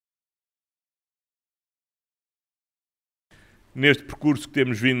neste percurso que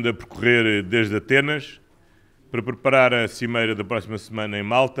temos vindo a percorrer desde Atenas, para preparar a Cimeira da próxima semana em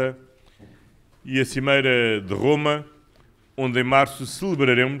Malta e a Cimeira de Roma, onde em março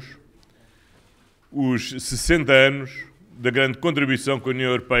celebraremos os 60 anos da grande contribuição que a União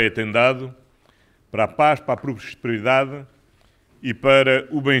Europeia tem dado para a paz, para a prosperidade e para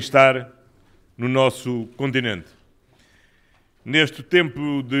o bem-estar no nosso continente. Neste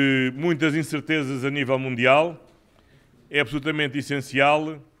tempo de muitas incertezas a nível mundial, é absolutamente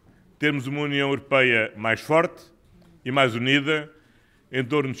essencial termos uma União Europeia mais forte e mais unida em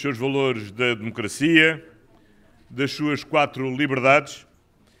torno dos seus valores da democracia, das suas 4 liberdades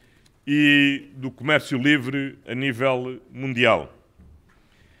e do comércio livre a nível mundial.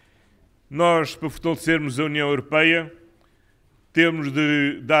 Nós, para fortalecermos a União Europeia, temos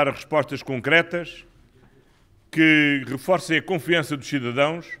de dar respostas concretas que reforcem a confiança dos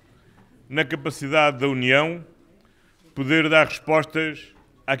cidadãos na capacidade da União poder dar respostas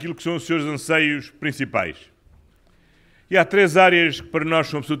àquilo que são os seus anseios principais. E há 3 áreas que para nós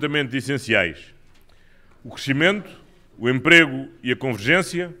são absolutamente essenciais: o crescimento, o emprego e a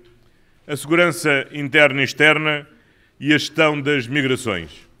convergência, a segurança interna e externa e a gestão das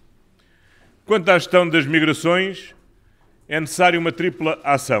migrações. Quanto à gestão das migrações, é necessária uma tripla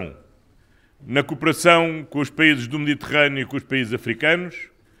ação: na cooperação com os países do Mediterrâneo e com os países africanos,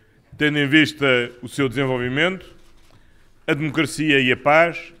 tendo em vista o seu desenvolvimento, a democracia e a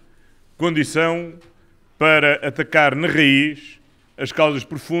paz, condição para atacar na raiz as causas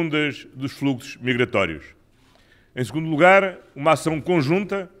profundas dos fluxos migratórios. Em segundo lugar, uma ação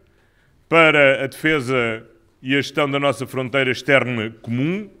conjunta para a defesa e a gestão da nossa fronteira externa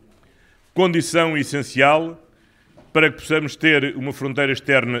comum, condição essencial para que possamos ter uma fronteira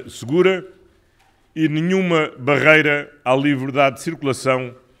externa segura e nenhuma barreira à liberdade de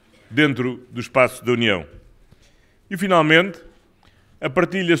circulação dentro do espaço da União. E, finalmente, a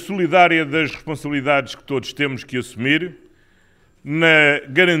partilha solidária das responsabilidades que todos temos que assumir na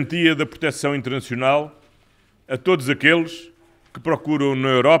garantia da proteção internacional a todos aqueles que procuram na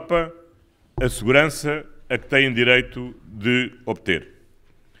Europa a segurança a que têm direito de obter.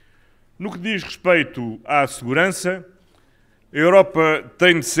 No que diz respeito à segurança, a Europa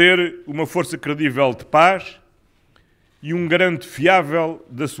tem de ser uma força credível de paz e um garante fiável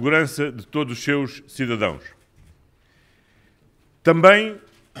da segurança de todos os seus cidadãos. Também,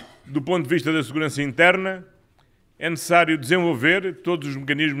 do ponto de vista da segurança interna, é necessário desenvolver todos os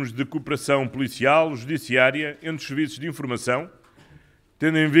mecanismos de cooperação policial, judiciária, entre os serviços de informação,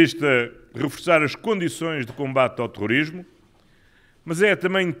 tendo em vista reforçar as condições de combate ao terrorismo, mas é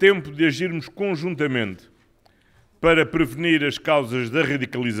também tempo de agirmos conjuntamente para prevenir as causas da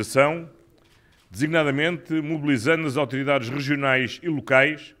radicalização, designadamente mobilizando as autoridades regionais e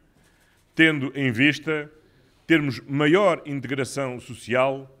locais, tendo em vista termos maior integração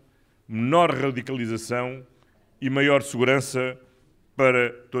social, menor radicalização e maior segurança para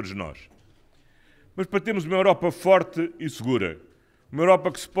todos nós. Mas para termos uma Europa forte e segura, uma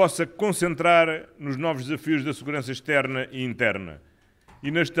Europa que se possa concentrar nos novos desafios da segurança externa e interna e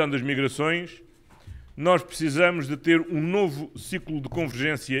na gestão das migrações, nós precisamos de ter um novo ciclo de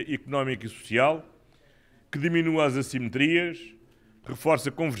convergência económica e social que diminua as assimetrias, reforce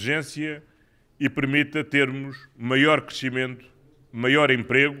a convergência e permita termos maior crescimento, maior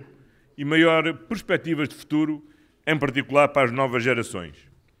emprego e maior perspectivas de futuro, em particular para as novas gerações.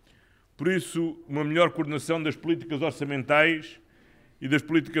 Por isso, uma melhor coordenação das políticas orçamentais e das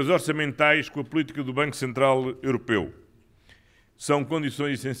políticas orçamentais com a política do Banco Central Europeu são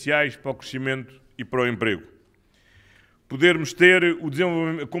condições essenciais para o crescimento e para o emprego. Podermos ter o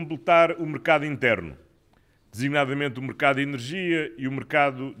desenvolvimento, completar o mercado interno, designadamente o mercado de energia e o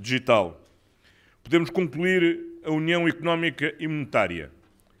mercado digital. Podemos concluir a União Económica e Monetária,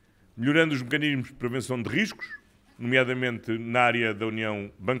 melhorando os mecanismos de prevenção de riscos, nomeadamente na área da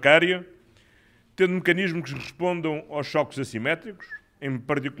União Bancária, tendo mecanismos que respondam aos choques assimétricos, em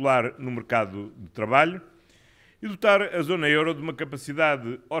particular no mercado de trabalho, e dotar a zona euro de uma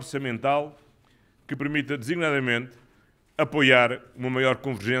capacidade orçamental que permita, designadamente, apoiar uma maior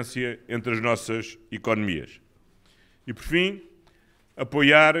convergência entre as nossas economias. E, por fim,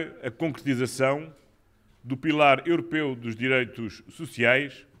 apoiar a concretização do pilar europeu dos direitos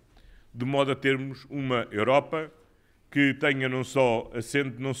sociais, de modo a termos uma Europa que tenha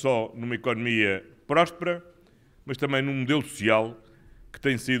assente não só numa economia próspera, mas também num modelo social que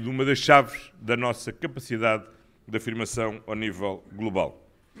tem sido uma das chaves da nossa capacidade de afirmação ao nível global.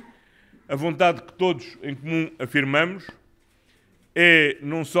 A vontade que todos em comum afirmamos é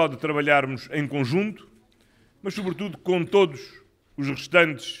não só de trabalharmos em conjunto, mas sobretudo com todos os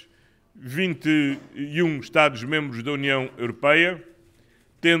restantes 21 Estados-membros da União Europeia,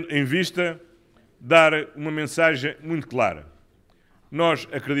 tendo em vista dar uma mensagem muito clara. Nós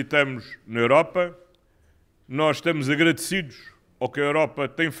acreditamos na Europa, nós estamos agradecidos ao que a Europa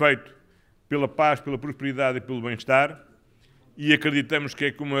tem feito pela paz, pela prosperidade e pelo bem-estar, e acreditamos que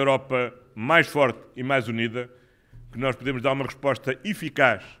é com uma Europa mais forte e mais unida que nós podemos dar uma resposta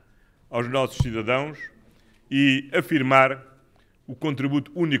eficaz aos nossos cidadãos e afirmar o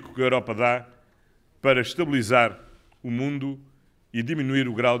contributo único que a Europa dá para estabilizar o mundo e diminuir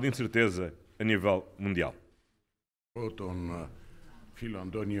ο grau de incerteza a nível mundial. Τον φίλο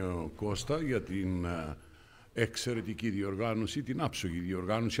Αντώνιο Κώστα για την εξαιρετική διοργάνωση, την άψογη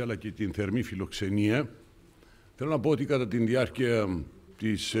διοργάνωση αλλά και την θερμή φιλοξενία. Θέλω να πω ότι κατά τη διάρκεια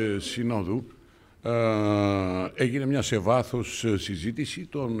της Συνόδου έγινε μια σε βάθος συζήτηση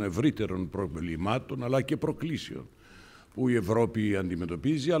των ευρύτερων προβλημάτων αλλά και προκλήσεων που η Ευρώπη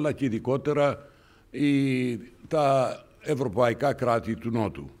αντιμετωπίζει, αλλά και ειδικότερα τα ευρωπαϊκά κράτη του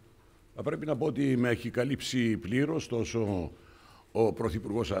Νότου. Θα πρέπει να πω ότι με έχει καλύψει πλήρως τόσο ο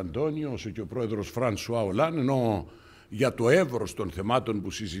Πρωθυπουργός Αντώνιο όσο και ο Πρόεδρος Φρανσουά Ολάν, ενώ για το εύρος των θεμάτων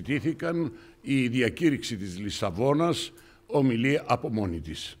που συζητήθηκαν η διακήρυξη της Λισαβόνας ομιλεί από μόνη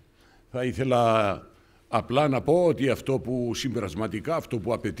της. Θα ήθελα απλά να πω ότι αυτό που συμπερασματικά, αυτό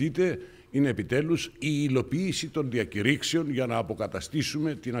που απαιτείται είναι επιτέλους η υλοποίηση των διακηρύξεων για να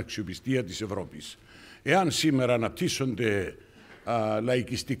αποκαταστήσουμε την αξιοπιστία της Ευρώπης. Εάν σήμερα αναπτύσσονται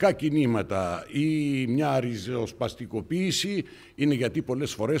λαϊκιστικά κινήματα ή μια ριζοσπαστικοποίηση, είναι γιατί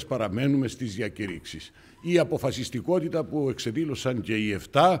πολλές φορές παραμένουμε στις διακηρύξεις. Η αποφασιστικότητα που εξεδήλωσαν και οι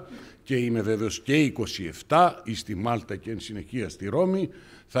 7 και είμαι βέβαιος και οι 27 στη Μάλτα και εν συνεχεία στη Ρώμη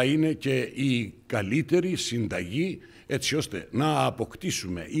θα είναι και η καλύτερη συνταγή έτσι ώστε να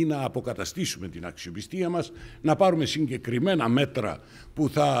αποκτήσουμε ή να αποκαταστήσουμε την αξιοπιστία μας, να πάρουμε συγκεκριμένα μέτρα που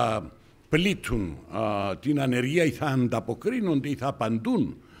θα πλήττουν την ανεργία ή θα ανταποκρίνονται ή θα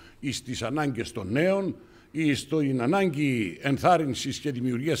απαντούν στις ανάγκες των νέων ή στην ανάγκη ενθάρρυνσης και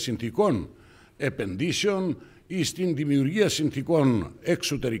δημιουργίας συνθηκών επενδύσεων ή στην δημιουργία συνθηκών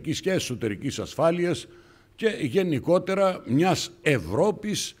εξωτερικής και εσωτερικής ασφάλειας και γενικότερα μιας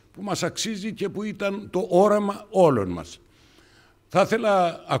Ευρώπης που μας αξίζει και που ήταν το όραμα όλων μας. Θα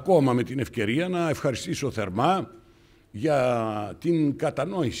ήθελα ακόμα με την ευκαιρία να ευχαριστήσω θερμά για την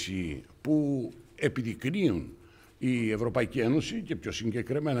κατανόηση που επιδεικνύουν η Ευρωπαϊκή Ένωση και πιο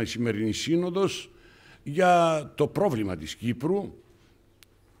συγκεκριμένα η σημερινή Σύνοδος για το πρόβλημα της Κύπρου.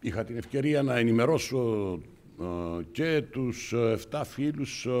 Είχα την ευκαιρία να ενημερώσω και τους 7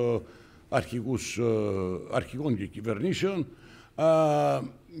 φίλους αρχηγών και κυβερνήσεων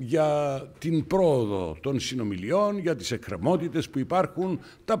για την πρόοδο των συνομιλιών, για τις εκκρεμότητες που υπάρχουν,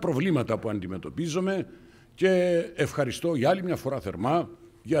 τα προβλήματα που αντιμετωπίζουμε και ευχαριστώ για άλλη μια φορά θερμά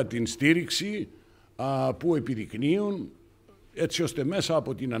για την στήριξη που επιδεικνύουν έτσι ώστε μέσα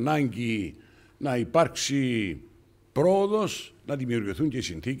από την ανάγκη να υπάρξει πρόοδος, να δημιουργηθούν και οι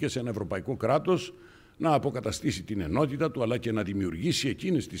συνθήκες σε ένα ευρωπαϊκό κράτος να αποκαταστήσει την ενότητα του αλλά και να δημιουργήσει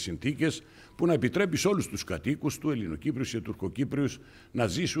εκείνες τις συνθήκες που να επιτρέπει σε όλους τους κατοίκους του, Ελληνοκύπριους και Τουρκοκύπριους, να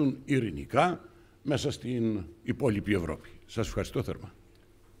ζήσουν ειρηνικά μέσα στην υπόλοιπη Ευρώπη. Σας ευχαριστώ θερμά.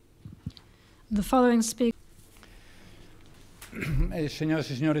 Señoras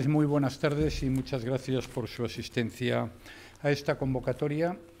y señores, muy buenas tardes y muchas gracias por su asistencia a esta convocatoria.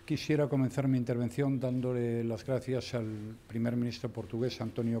 Quisiera comenzar mi intervención dándole las gracias al primer ministro portugués,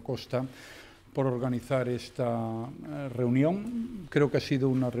 António Costa, por organizar esta reunión. Creo que ha sido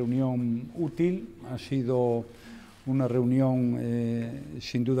una reunión útil, ha sido una reunión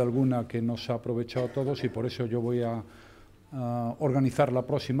sin duda alguna que nos ha aprovechado a todos y por eso yo voy a organizar la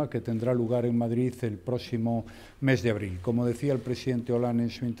próxima, que tendrá lugar en Madrid el próximo mes de abril. Como decía el presidente Hollande en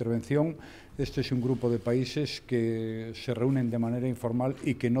su intervención, este es un grupo de países que se reúnen de manera informal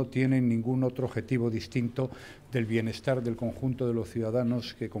y que no tienen ningún otro objetivo distinto del bienestar del conjunto de los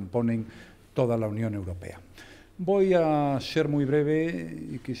ciudadanos que componen toda la Unión Europea. Voy a ser muy breve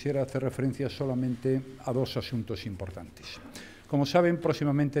y quisiera hacer referencia solamente a 2 asuntos importantes. Como saben,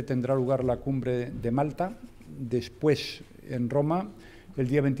 próximamente tendrá lugar la cumbre de Malta. Después, en Roma, el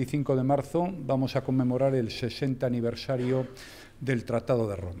día 25 de marzo, vamos a conmemorar el 60 aniversario del Tratado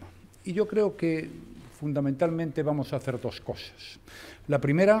de Roma. Y yo creo que fundamentalmente vamos a hacer 2 cosas. La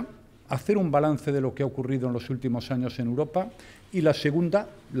primera, hacer un balance de lo que ha ocurrido en los últimos años en Europa y la segunda,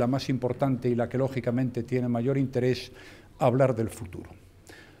 la más importante y la que lógicamente tiene mayor interés, hablar del futuro.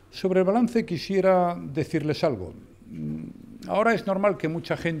 Sobre el balance quisiera decirles algo. Ahora es normal que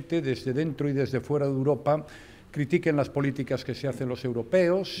mucha gente desde dentro y desde fuera de Europa critiquen las políticas que se hacen los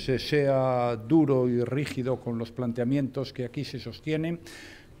europeos, se sea duro y rígido con los planteamientos que aquí se sostienen,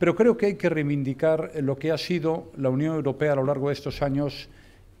 pero creo que hay que reivindicar lo que ha sido la Unión Europea a lo largo de estos años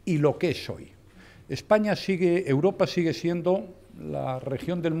y lo que es hoy. Europa sigue siendo la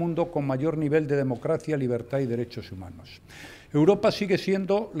región del mundo con mayor nivel de democracia, libertad y derechos humanos. Europa sigue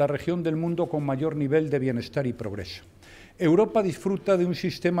siendo la región del mundo con mayor nivel de bienestar y progreso. Europa disfruta de un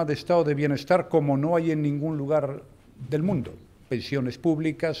sistema de estado de bienestar como no hay en ningún lugar del mundo. Pensiones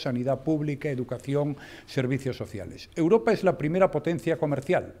públicas, sanidad pública, educación, servicios sociales. Europa es la primera potencia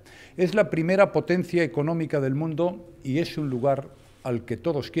comercial, es la primera potencia económica del mundo y es un lugar al que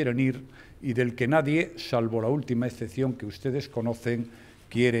todos quieren ir y del que nadie, salvo la última excepción que ustedes conocen,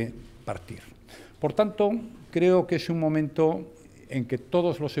 quiere partir. Por tanto, creo que es un momento en que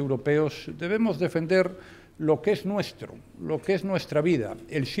todos los europeos debemos defender lo que es nuestro, lo que es nuestra vida,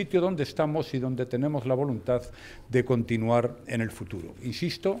 el sitio donde estamos y donde tenemos la voluntad de continuar en el futuro.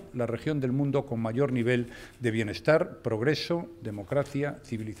 Insisto, la región del mundo con mayor nivel de bienestar, progreso, democracia,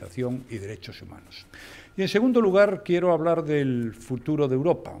 civilización y derechos humanos. Y en segundo lugar, quiero hablar del futuro de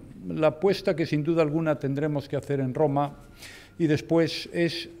Europa. La apuesta que sin duda alguna tendremos que hacer en Roma y después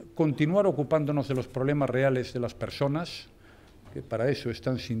es continuar ocupándonos de los problemas reales de las personas, que para eso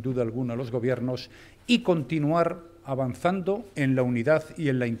están sin duda alguna los gobiernos, y continuar avanzando en la unidad y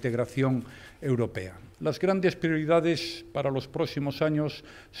en la integración europea. Las grandes prioridades para los próximos años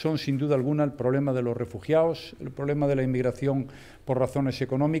son sin duda alguna el problema de los refugiados, el problema de la inmigración por razones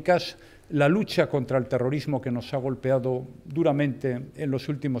económicas, la lucha contra el terrorismo que nos ha golpeado duramente en los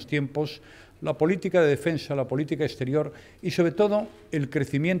últimos tiempos, la política de defensa, la política exterior y sobre todo el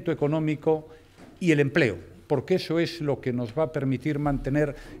crecimiento económico y el empleo, porque eso es lo que nos va a permitir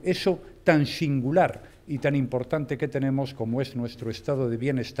mantener eso tan singular y tan importante que tenemos como es nuestro estado de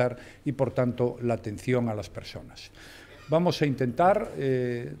bienestar y, por tanto, la atención a las personas. Vamos a intentar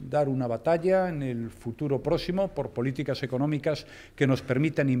dar una batalla en el futuro próximo por políticas económicas que nos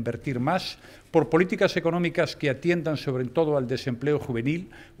permitan invertir más, por políticas económicas que atiendan sobre todo al desempleo juvenil,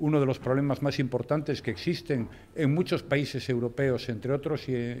 uno de los problemas más importantes que existen en muchos países europeos, entre otros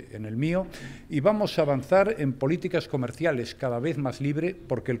y en el mío, y vamos a avanzar en políticas comerciales cada vez más libre,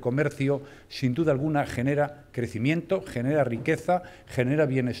 porque el comercio, sin duda alguna, genera crecimiento, genera riqueza, genera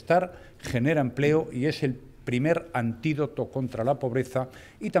bienestar, genera empleo y es el primer antídoto contra la pobreza,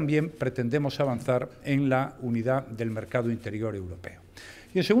 y también pretendemos avanzar en la unidad del mercado interior europeo.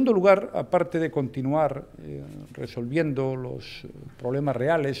 Y en segundo lugar, aparte de continuar resolviendo los problemas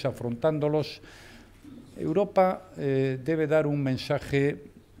reales, afrontándolos, Europa debe dar un mensaje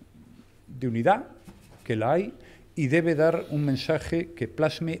de unidad, que la hay, y debe dar un mensaje que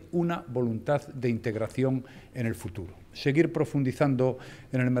plasme una voluntad de integración en el futuro. Seguir profundizando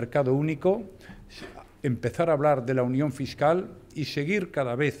en el mercado único, empezar a hablar de la unión fiscal y seguir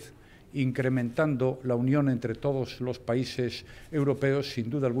cada vez incrementando la unión entre todos los países europeos,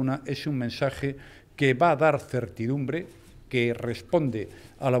 sin duda alguna, es un mensaje que va a dar certidumbre, que responde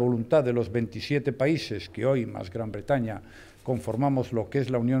a la voluntad de los 27 países que hoy, más Gran Bretaña, conformamos lo que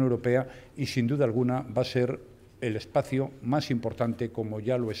es la Unión Europea y, sin duda alguna, va a ser el espacio más importante, como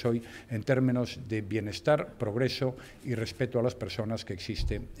ya lo es hoy, en términos de bienestar, progreso y respeto a las personas que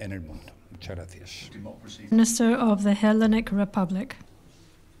existe en el mundo. Muchas gracias. Minister of the Hellenic Republic.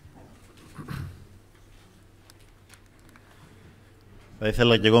 Θα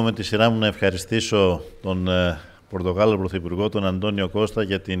ήθελα και εγώ με τη σειρά μου να ευχαριστήσω τον Πορτογάλο Πρωθυπουργό, τον Αντώνιο Κώστα,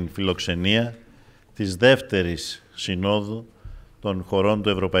 για την φιλοξενία της δεύτερης συνόδου των χωρών του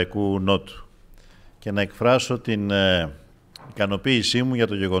Ευρωπαϊκού Νότου και να εκφράσω την ικανοποίησή μου για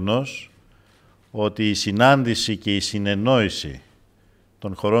το γεγονός ότι η συνάντηση και η συνεννόηση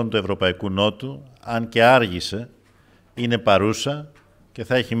των χωρών του Ευρωπαϊκού Νότου, αν και άργησε, είναι παρούσα και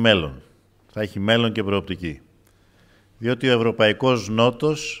θα έχει μέλλον. Θα έχει μέλλον και προοπτική. Διότι ο Ευρωπαϊκός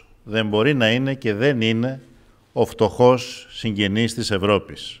Νότος δεν μπορεί να είναι και δεν είναι ο φτωχός συγγενής της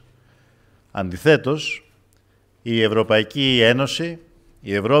Ευρώπης. Αντιθέτως, η Ευρωπαϊκή Ένωση,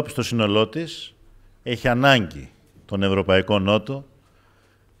 η Ευρώπη στο σύνολό της, έχει ανάγκη τον Ευρωπαϊκό Νότο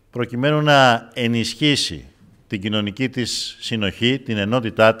προκειμένου να ενισχύσει την κοινωνική της συνοχή, την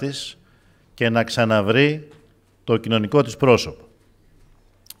ενότητά της και να ξαναβρει το κοινωνικό της πρόσωπο.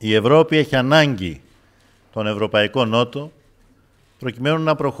 Η Ευρώπη έχει ανάγκη τον Ευρωπαϊκό Νότο προκειμένου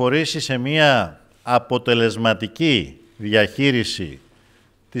να προχωρήσει σε μια αποτελεσματική διαχείριση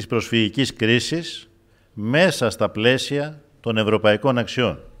της προσφυγικής κρίσης μέσα στα πλαίσια των ευρωπαϊκών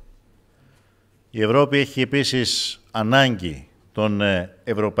αξιών. Η Ευρώπη έχει επίσης ανάγκη τον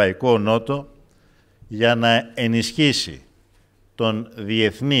Ευρωπαϊκό Νότο για να ενισχύσει τον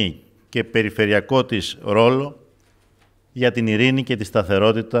διεθνή και περιφερειακό της ρόλο για την ειρήνη και τη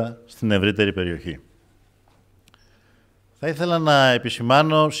σταθερότητα στην ευρύτερη περιοχή. Θα ήθελα να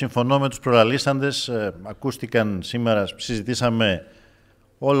επισημάνω, συμφωνώ με τους προλαλήσαντες, ακούστηκαν σήμερα, συζητήσαμε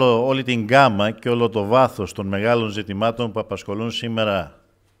όλη την γκάμα και όλο το βάθος των μεγάλων ζητημάτων που απασχολούν σήμερα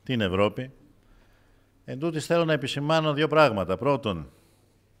την Ευρώπη. Εν τούτοις θέλω να επισημάνω δύο πράγματα. Πρώτον,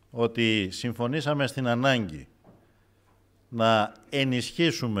 ότι συμφωνήσαμε στην ανάγκη να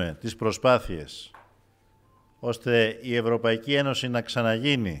ενισχύσουμε τις προσπάθειες ώστε η Ευρωπαϊκή Ένωση να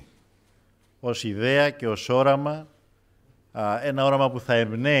ξαναγίνει ως ιδέα και ως όραμα, ένα όραμα που θα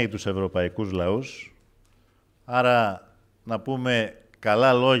εμπνέει τους ευρωπαϊκούς λαούς. Άρα να πούμε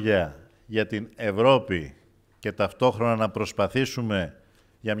καλά λόγια για την Ευρώπη και ταυτόχρονα να προσπαθήσουμε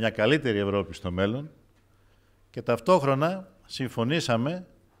για μια καλύτερη Ευρώπη στο μέλλον. Και ταυτόχρονα συμφωνήσαμε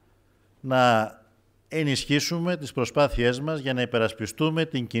να ενισχύσουμε τις προσπάθειές μας για να υπερασπιστούμε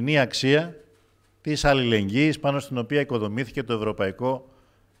την κοινή αξία της αλληλεγγύης πάνω στην οποία οικοδομήθηκε το ευρωπαϊκό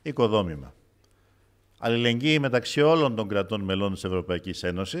οικοδόμημα. Αλληλεγγύη μεταξύ όλων των κρατών μελών της Ευρωπαϊκής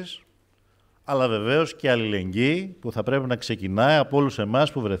Ένωσης, αλλά βεβαίως και αλληλεγγύη που θα πρέπει να ξεκινάει από όλους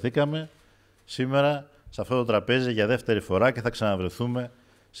εμάς που βρεθήκαμε σήμερα σε αυτό το τραπέζι για δεύτερη φορά και θα ξαναβρεθούμε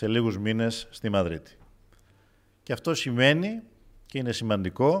σε λίγους μήνες στη Μαδρίτη. Και αυτό σημαίνει, και είναι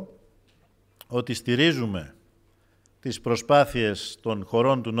σημαντικό, ότι στηρίζουμε τις προσπάθειες των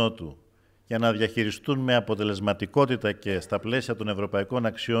χωρών του Νότου για να διαχειριστούν με αποτελεσματικότητα και στα πλαίσια των ευρωπαϊκών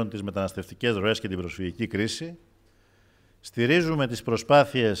αξιών τις μεταναστευτικές ροές και την προσφυγική κρίση. Στηρίζουμε τις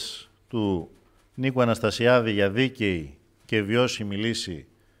προσπάθειες του Νίκου Αναστασιάδη για δίκαιη και βιώσιμη λύση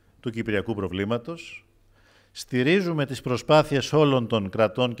του κυπριακού προβλήματος. Στηρίζουμε τις προσπάθειες όλων των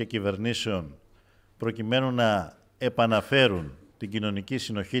κρατών και κυβερνήσεων προκειμένου να επαναφέρουν την κοινωνική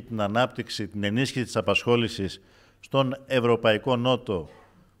συνοχή, την ανάπτυξη, την ενίσχυση της απασχόλησης στον Ευρωπαϊκό Νότο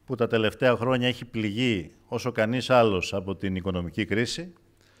που τα τελευταία χρόνια έχει πληγεί όσο κανείς άλλος από την οικονομική κρίση.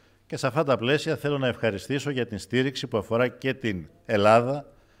 Και σε αυτά τα πλαίσια θέλω να ευχαριστήσω για την στήριξη που αφορά και την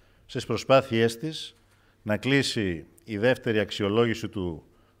Ελλάδα στις προσπάθειές της να κλείσει η δεύτερη αξιολόγηση του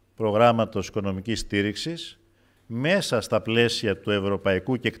προγράμματος οικονομικής στήριξης μέσα στα πλαίσια του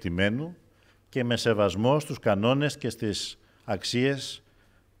ευρωπαϊκού κεκτημένου και με σεβασμό στους κανόνες και στις αξίες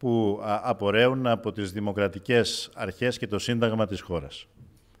που απορρέουν από τις δημοκρατικές αρχές και το Σύνταγμα της χώρας.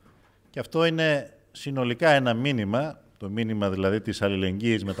 Και αυτό είναι συνολικά ένα μήνυμα, το μήνυμα δηλαδή της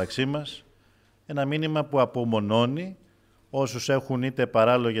αλληλεγγύης μεταξύ μας, ένα μήνυμα που απομονώνει όσους έχουν είτε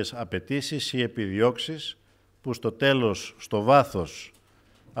παράλογες απαιτήσεις ή επιδιώξεις που στο τέλος, στο βάθος,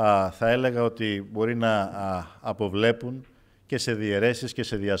 θα έλεγα ότι μπορεί να αποβλέπουν και σε διαιρέσεις και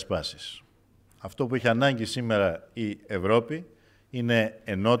σε διασπάσεις. Αυτό που έχει ανάγκη σήμερα η Ευρώπη είναι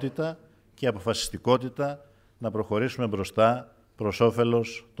ενότητα και αποφασιστικότητα να προχωρήσουμε μπροστά προς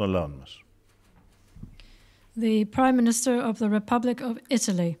όφελος των λαών μας. The Prime Minister of the Republic of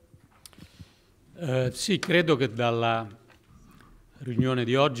Italy. Sì, credo che dalla riunione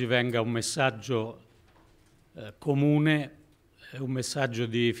di oggi venga un messaggio comune, un messaggio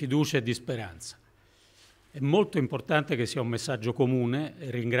di fiducia e di speranza. È molto importante che sia un messaggio comune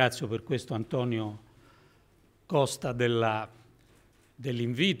e ringrazio per questo Antonio Costa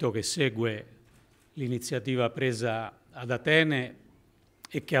dell'invito che segue l'iniziativa presa ad Atene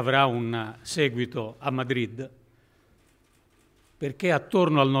e che avrà un seguito a Madrid, perché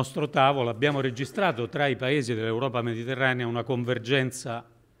attorno al nostro tavolo abbiamo registrato tra i paesi dell'Europa mediterranea una convergenza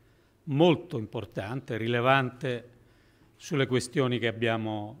molto importante, rilevante sulle questioni che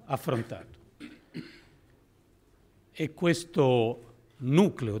abbiamo affrontato. E questo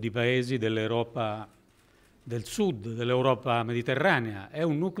nucleo di paesi dell'Europa del Sud, dell'Europa mediterranea, è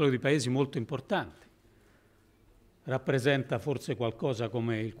un nucleo di paesi molto importante. Rappresenta forse qualcosa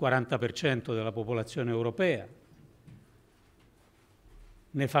come il 40% della popolazione europea.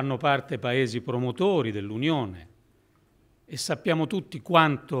 Ne fanno parte paesi promotori dell'Unione e sappiamo tutti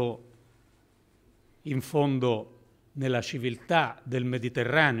quanto in fondo nella civiltà del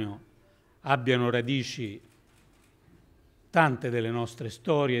Mediterraneo abbiano radici tante delle nostre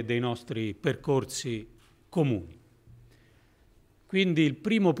storie e dei nostri percorsi comuni. Quindi il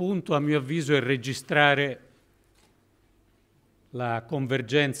primo punto, a mio avviso, è registrare la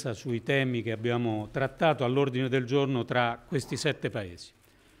convergenza sui temi che abbiamo trattato all'ordine del giorno tra questi 7 paesi.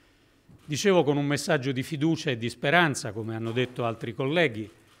 Dicevo con un messaggio di fiducia e di speranza, come hanno detto altri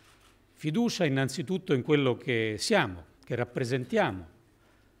colleghi, fiducia innanzitutto in quello che siamo, che rappresentiamo,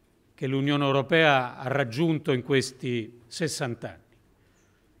 che l'Unione Europea ha raggiunto in questi 60 anni.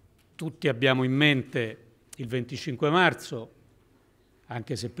 Tutti abbiamo in mente il 25 marzo,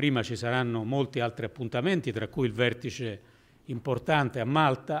 anche se prima ci saranno molti altri appuntamenti, tra cui il vertice importante a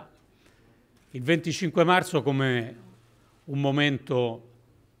Malta, il 25 marzo come un momento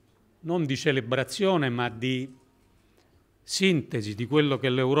non di celebrazione, ma di sintesi di quello che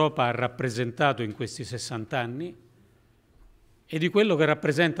l'Europa ha rappresentato in questi 60 anni e di quello che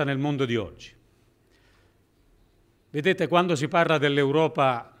rappresenta nel mondo di oggi. Vedete, quando si parla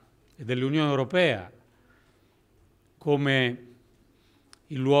dell'Europa e dell'Unione Europea come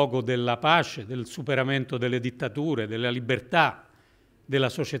il luogo della pace, del superamento delle dittature, della libertà, della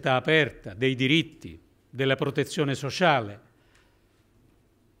società aperta, dei diritti, della protezione sociale,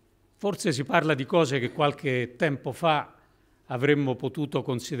 forse si parla di cose che qualche tempo fa avremmo potuto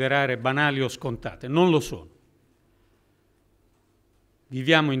considerare banali o scontate. Non lo sono.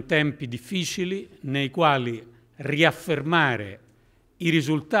 Viviamo in tempi difficili nei quali riaffermare i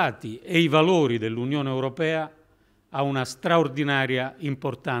risultati e i valori dell'Unione Europea ha una straordinaria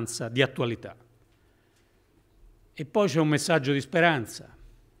importanza di attualità. E poi c'è un messaggio di speranza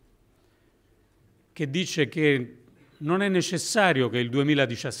che dice che non è necessario che il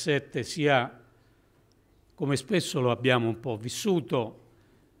 2017 sia, come spesso lo abbiamo un po' vissuto,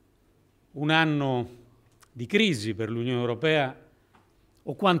 un anno di crisi per l'Unione Europea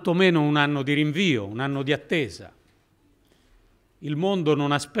o quantomeno un anno di rinvio, un anno di attesa. Il mondo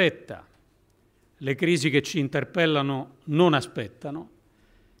non aspetta, le crisi che ci interpellano non aspettano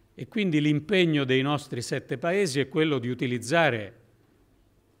e quindi l'impegno dei nostri 7 Paesi è quello di utilizzare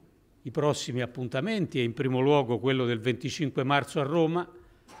i prossimi appuntamenti e in primo luogo quello del 25 marzo a Roma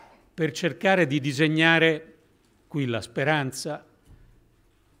per cercare di disegnare qui la speranza,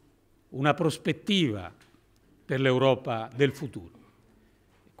 una prospettiva per l'Europa del futuro.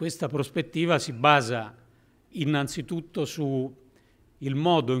 Questa prospettiva si basa innanzitutto su il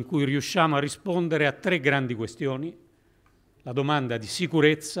modo in cui riusciamo a rispondere a 3 grandi questioni: la domanda di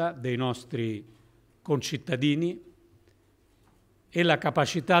sicurezza dei nostri concittadini e la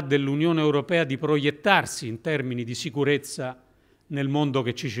capacità dell'Unione Europea di proiettarsi in termini di sicurezza nel mondo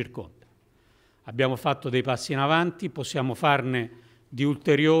che ci circonda. Abbiamo fatto dei passi in avanti, possiamo farne di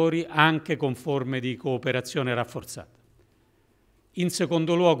ulteriori anche con forme di cooperazione rafforzata. In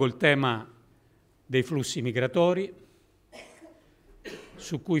secondo luogo il tema dei flussi migratori,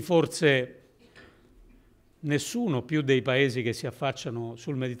 su cui forse nessuno più dei paesi che si affacciano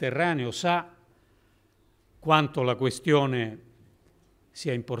sul Mediterraneo sa quanto la questione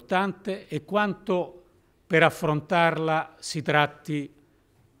sia importante e quanto per affrontarla si tratti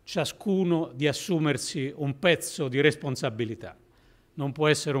ciascuno di assumersi un pezzo di responsabilità. Non può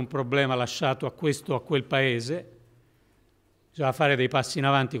essere un problema lasciato a questo o a quel paese, bisogna fare dei passi in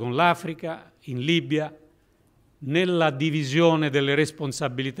avanti con l'Africa, in Libia, nella divisione delle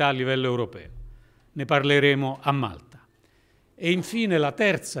responsabilità a livello europeo. Ne parleremo a Malta. E infine la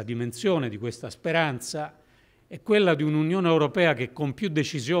terza dimensione di questa speranza è quella di un'Unione Europea che con più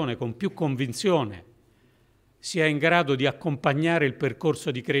decisione, con più convinzione, sia in grado di accompagnare il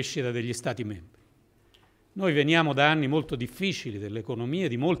percorso di crescita degli Stati membri. Noi veniamo da anni molto difficili delle economie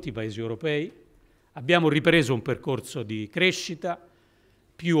di molti paesi europei, abbiamo ripreso un percorso di crescita,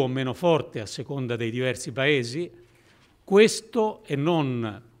 più o meno forte a seconda dei diversi paesi. Questo, e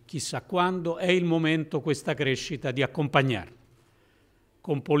non chissà quando, è il momento, questa crescita, di accompagnarla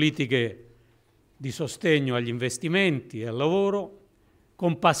con politiche di sostegno agli investimenti e al lavoro,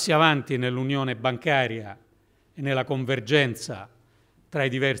 con passi avanti nell'unione bancaria e nella convergenza tra i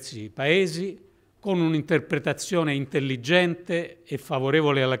diversi paesi, con un'interpretazione intelligente e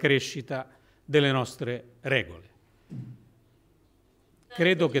favorevole alla crescita delle nostre regole.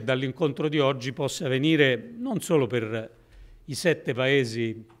 Credo che dall'incontro di oggi possa venire, non solo per i 7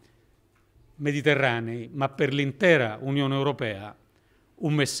 paesi mediterranei, ma per l'intera Unione Europea,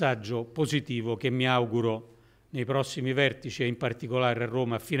 un messaggio positivo che mi auguro nei prossimi vertici e in particolare a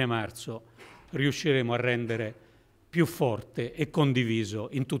Roma a fine marzo riusciremo a rendere più forte e condiviso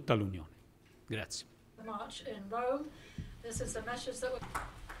in tutta l'Unione. Grazie. The march in Rome. This is the message that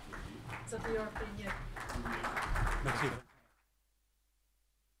of the European Union. Merci.